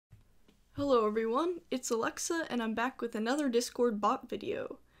Hello everyone, it's Alexa and I'm back with another Discord bot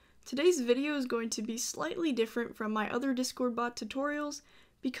video. Today's video is going to be slightly different from my other Discord bot tutorials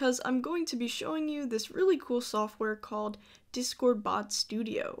because I'm going to be showing you this really cool software called Discord Bot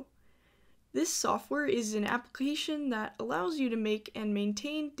Studio. This software is an application that allows you to make and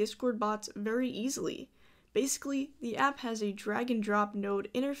maintain Discord bots very easily. Basically, the app has a drag and drop node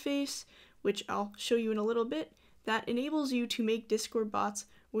interface, which I'll show you in a little bit, that enables you to make Discord bots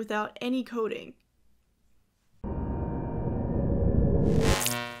without any coding. The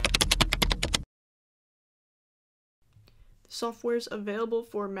software is available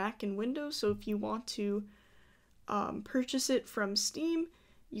for Mac and Windows, so if you want to purchase it from Steam,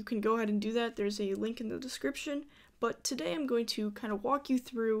 you can go ahead and do that. There's a link in the description. But today I'm going to kind of walk you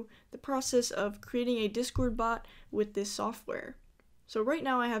through the process of creating a Discord bot with this software. So right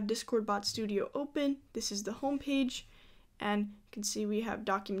now I have Discord Bot Studio open. This is the home page, and you can see we have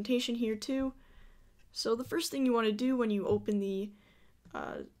documentation here too. So the first thing you want to do when you open the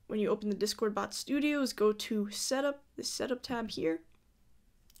Discord Bot Studio is go to Setup, the Setup tab here,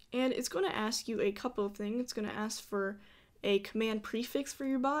 and it's going to ask you a couple of things. It's going to ask for a command prefix for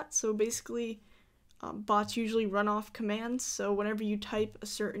your bot. So basically, bots usually run off commands, so whenever you type a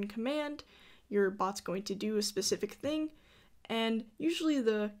certain command, your bot's going to do a specific thing, and usually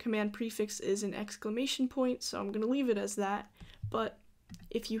the command prefix is an exclamation point, so I'm going to leave it as that. But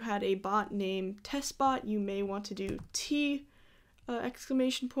if you had a bot named testbot, you may want to do T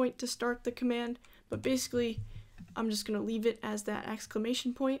exclamation point to start the command, but basically I'm just going to leave it as that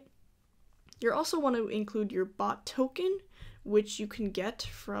exclamation point. You also want to include your bot token, which you can get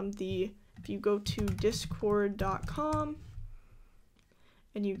from if you go to discord.com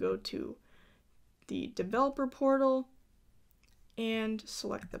and you go to the developer portal and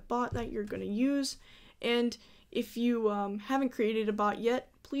select the bot that you're going to use. And if you haven't created a bot yet,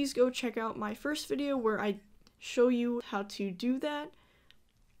 please go check out my first video where I show you how to do that.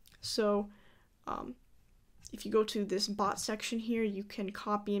 So if you go to this bot section here, you can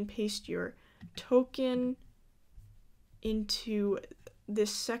copy and paste your token into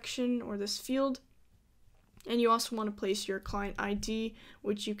this section or this field, and you also want to place your client ID,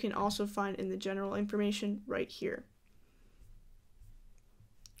 which you can also find in the general information right here.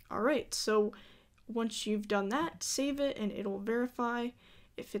 Alright, so once you've done that, save it and it'll verify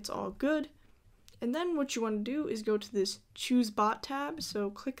if it's all good. And then what you want to do is go to this Choose Bot tab, so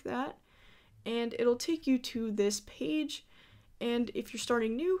click that, and it'll take you to this page. And if you're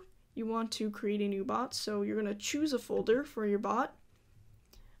starting new, you want to create a new bot, so you're going to choose a folder for your bot.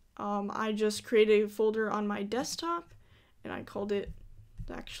 I just created a folder on my desktop, and I called it,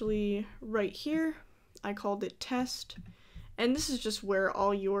 actually right here, I called it test, and this is just where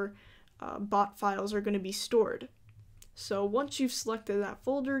all your bot files are going to be stored. So once you've selected that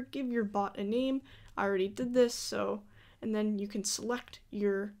folder, give your bot a name. I already did this, and then you can select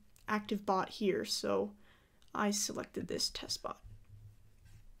your active bot here, so I selected this test bot.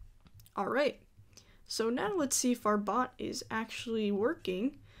 Alright, so now let's see if our bot is actually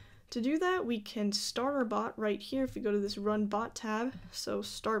working. To do that, we can start our bot right here if we go to this Run Bot tab. So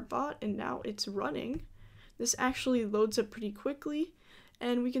start bot, and now it's running. This actually loads up pretty quickly,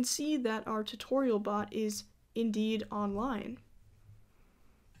 and we can see that our tutorial bot is indeed online.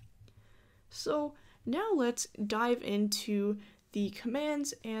 So now let's dive into the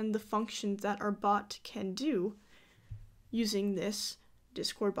commands and the functions that our bot can do using this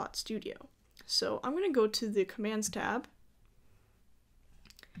Discord Bot Studio. So I'm going to go to the Commands tab,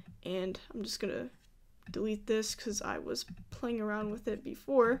 and I'm just going to delete this because I was playing around with it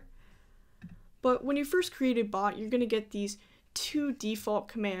before. But when you first create a bot, you're going to get these two default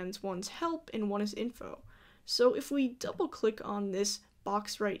commands. One's help and one is info. So if we double click on this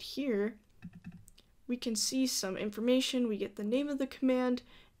box right here, we can see some information. We get the name of the command,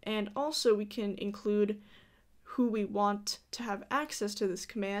 and also we can include who we want to have access to this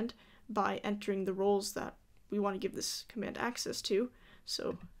command by entering the roles that we want to give this command access to. So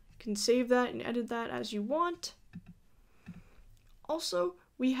you can save that and edit that as you want. Also,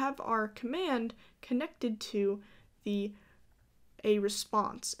 we have our command connected to a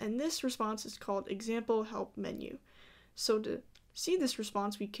response, and this response is called example help menu. So to see this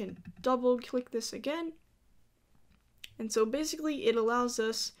response, we can double click this again, and so basically it allows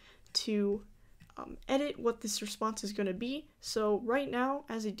us to edit what this response is going to be. So right now,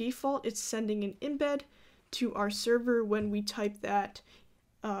 as a default, it's sending an embed to our server when we type that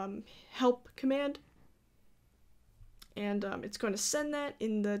help command, and it's going to send that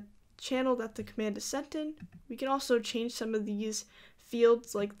in the channel that the command is sent in. We can also change some of these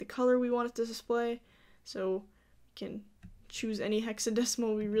fields, like the color we want it to display. So we can choose any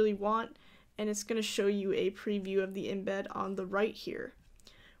hexadecimal we really want, and it's going to show you a preview of the embed on the right here.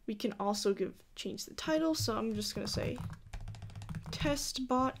 We can also change the title, so I'm just going to say test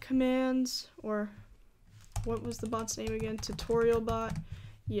bot commands, or what was the bot's name again? Tutorial bot.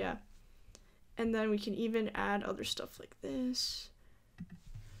 Yeah. And then we can even add other stuff like this.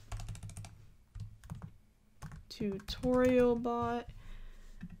 Tutorial bot.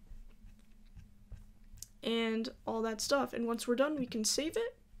 And all that stuff. And once we're done, we can save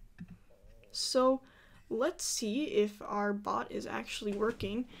it. So let's see if our bot is actually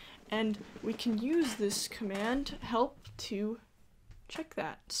working. And we can use this command help to check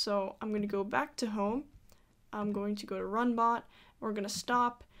that. So I'm going to go back to home. I'm going to go to run bot. We're going to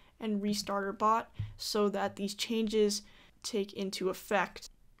stop and restart our bot so that these changes take into effect.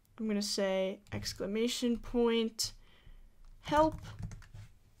 I'm going to say exclamation point help,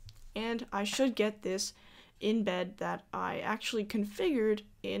 and I should get this embed that I actually configured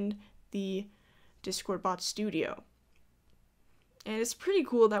in the Discord bot studio. And it's pretty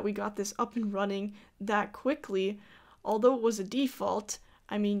cool that we got this up and running that quickly. Although it was a default,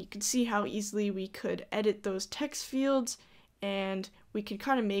 I mean, you can see how easily we could edit those text fields, and we can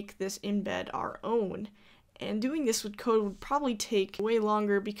kind of make this embed our own. And doing this with code would probably take way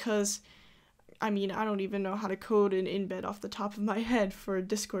longer because, I mean, I don't even know how to code an embed off the top of my head for a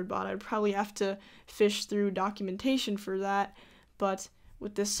Discord bot. I'd probably have to fish through documentation for that, but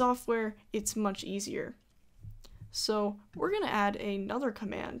with this software, it's much easier. So we're going to add another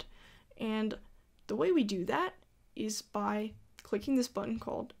command, and the way we do that is by clicking this button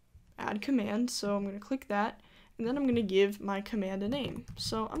called add command. So I'm going to click that, and then I'm going to give my command a name.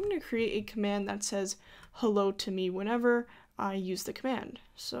 So I'm going to create a command that says hello to me whenever I use the command.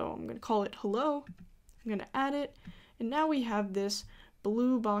 So I'm going to call it hello. I'm going to add it, and now we have this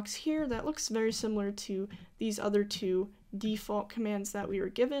blue box here that looks very similar to these other two default commands that we were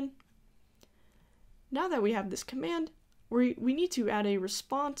given. Now that we have this command, we need to add a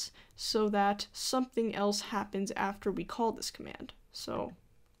response so that something else happens after we call this command. So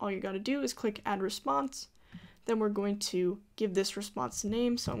all you got to do is click add response. Then we're going to give this response a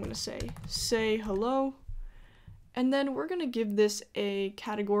name. So I'm going to say hello. And then we're going to give this a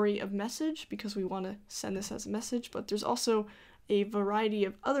category of message because we want to send this as a message, but there's also a variety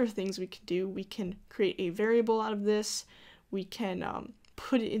of other things we can do. We can create a variable out of this. We can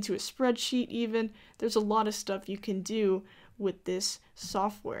put it into a spreadsheet even. There's a lot of stuff you can do with this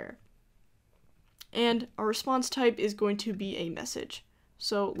software. And our response type is going to be a message.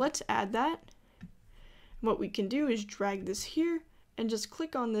 So let's add that. What we can do is drag this here and just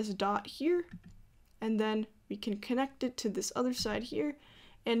click on this dot here, and then we can connect it to this other side here,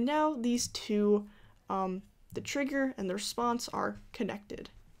 and now these two, the trigger and the response, are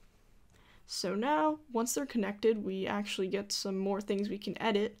connected. So now, once they're connected, we actually get some more things we can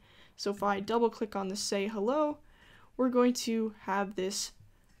edit. So if I double click on the say hello, we're going to have this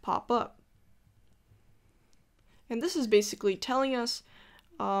pop up. And this is basically telling us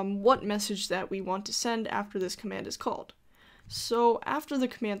what message that we want to send after this command is called. So after the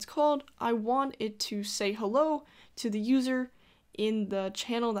command's called, I want it to say hello to the user in the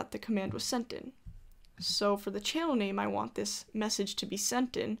channel that the command was sent in. So for the channel name I want this message to be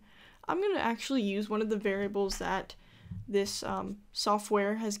sent in, I'm going to actually use one of the variables that this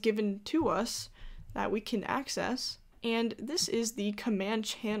software has given to us that we can access, and this is the command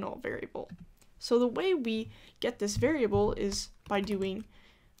channel variable. So the way we get this variable is by doing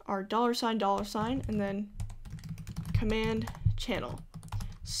our $$ and then command channel.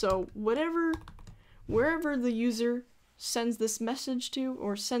 So wherever the user sends this message to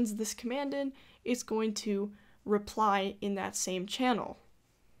or sends this command in, it's going to reply in that same channel.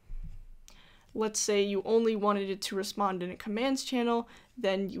 Let's say you only wanted it to respond in a commands channel,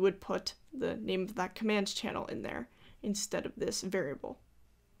 then you would put the name of that commands channel in there instead of this variable.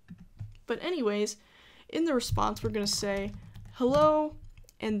 But anyways, in the response, we're going to say hello,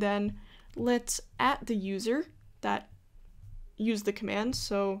 and then let's @ the user that used the command.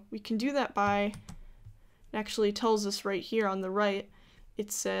 So we can do that by, it actually tells us right here on the right,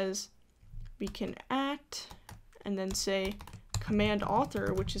 it says we can @ and then say command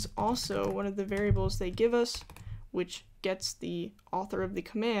author, which is also one of the variables they give us, which gets the author of the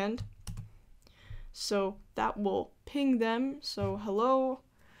command. So that will ping them. So hello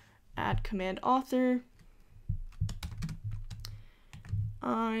 @ command author.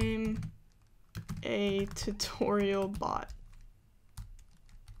 I'm a tutorial bot.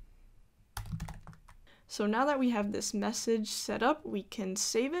 So now that we have this message set up, we can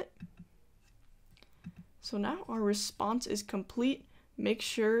save it. So now our response is complete. Make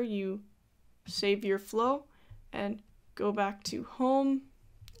sure you save your flow and go back to home,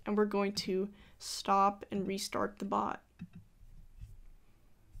 and we're going to stop and restart the bot.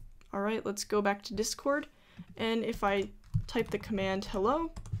 Alright, let's go back to Discord, and if I type the command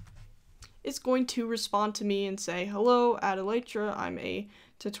hello, it's going to respond to me and say, hello, Adelytra, I'm a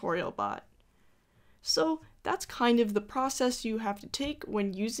tutorial bot. So that's kind of the process you have to take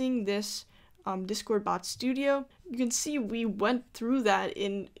when using this Discord Bot Studio. You can see we went through that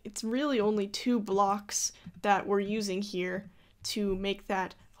in, it's really only 2 blocks that we're using here to make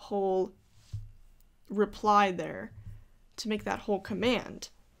that whole reply there, to make that whole command.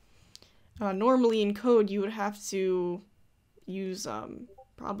 Normally in code you would have to use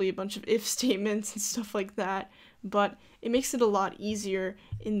probably a bunch of if statements and stuff like that, but it makes it a lot easier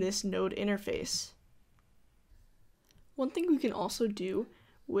in this Node interface. One thing we can also do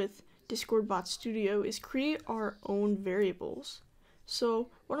with Discord Bot Studio is create our own variables. So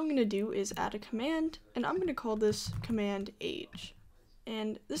what I'm going to do is add a command, and I'm going to call this command age.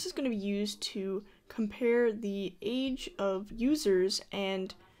 And this is going to be used to compare the age of users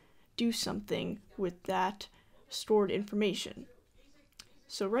and do something with that stored information.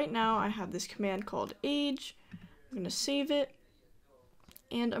 So right now I have this command called age. I'm going to save it,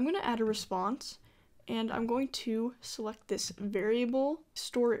 and I'm going to add a response, and I'm going to select this variable,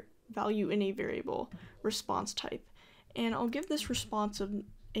 store value in a variable response type, and I'll give this response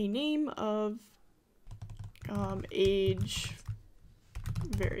a name of age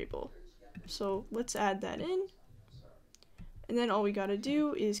variable. So let's add that in, and then all we gotta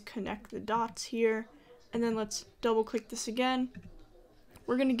do is connect the dots here, and then let's double click this again.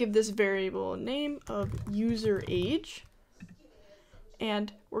 We're going to give this variable a name of user age,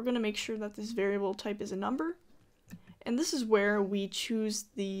 and we're going to make sure that this variable type is a number, and this is where we choose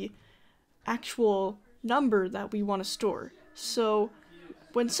the actual number that we want to store. So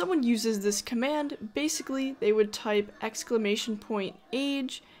when someone uses this command, basically they would type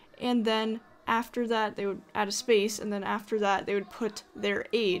 !age, and then after that they would add a space, and then after that they would put their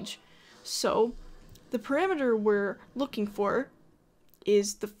age. So the parameter we're looking for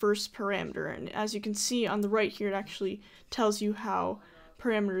is the first parameter, and as you can see on the right here, it actually tells you how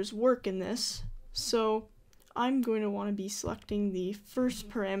parameters work in this. So I'm going to want to be selecting the first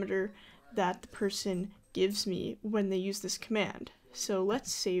parameter that the person gives me when they use this command. So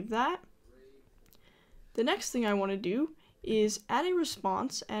let's save that. The next thing I want to do is add a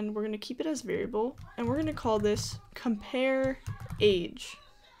response, and we're going to keep it as variable, and we're going to call this compare age.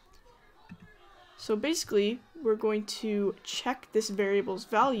 So basically, we're going to check this variable's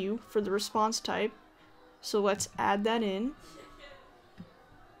value for the response type. So let's add that in,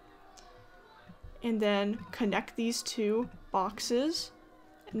 and then connect these 2 boxes,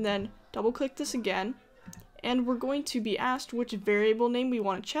 and then double click this again, and we're going to be asked which variable name we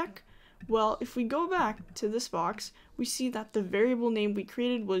want to check. Well, if we go back to this box, we see that the variable name we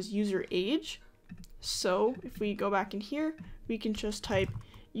created was user age. So if we go back in here, we can just type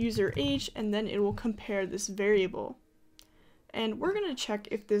user age, and then it will compare this variable. And we're going to check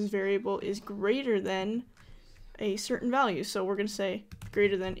if this variable is greater than a certain value. So we're going to say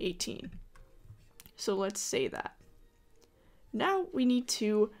greater than 18. So let's say that. Now we need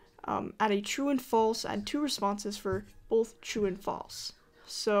to add a true and false, add 2 responses for both true and false.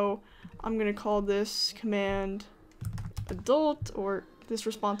 So I'm going to call this command adult, or this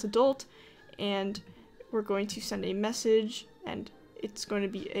response adult, and we're going to send a message, and it's going to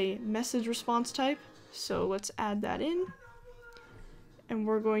be a message response type. So let's add that in, and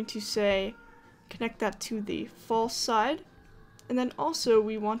we're going to say connect that to the false side, and then also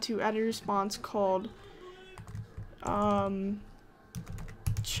we want to add a response called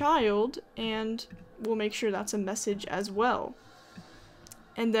child, and we'll make sure that's a message as well,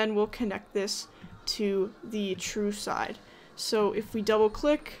 and then we'll connect this to the true side. So if we double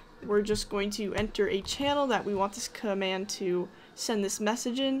click, we're just going to enter a channel that we want this command to send this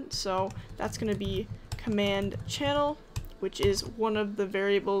message in. So that's going to be command channel, which is one of the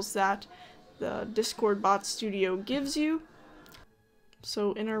variables that the Discord Bot Studio gives you.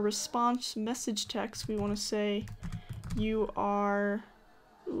 So in our response message text, we want to say you are,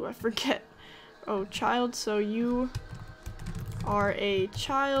 I forget, child. So you are a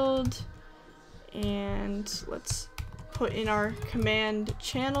child, and let's put in our command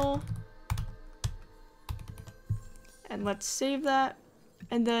channel, and let's save that,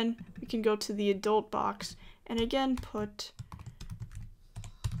 and then we can go to the adult box and again put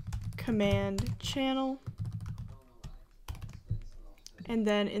command channel, and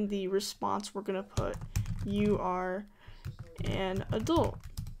then in the response we're gonna put you are an adult.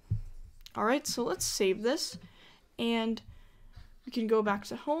 Alright, so let's save this, and we can go back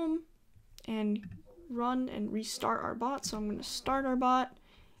to home and run and restart our bot. So I'm going to start our bot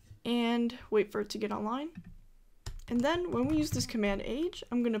and wait for it to get online. And then when we use this command age,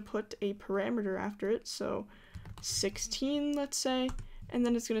 I'm going to put a parameter after it. So 16, let's say, and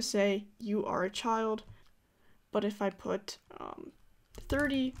then it's going to say you are a child. But if I put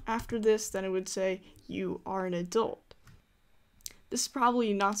 30 after this, then it would say you are an adult. This is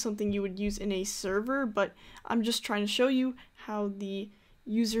probably not something you would use in a server, but I'm just trying to show you how the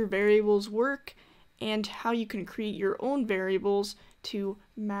user variables work and how you can create your own variables to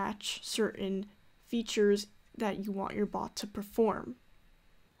match certain features that you want your bot to perform.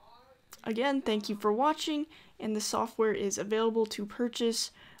 Again, thank you for watching, and the software is available to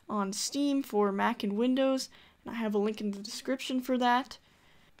purchase on Steam for Mac and Windows, and I have a link in the description for that.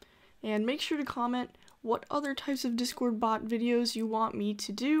 And make sure to comment what other types of Discord bot videos you want me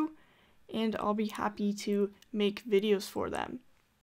to do, and I'll be happy to make videos for them.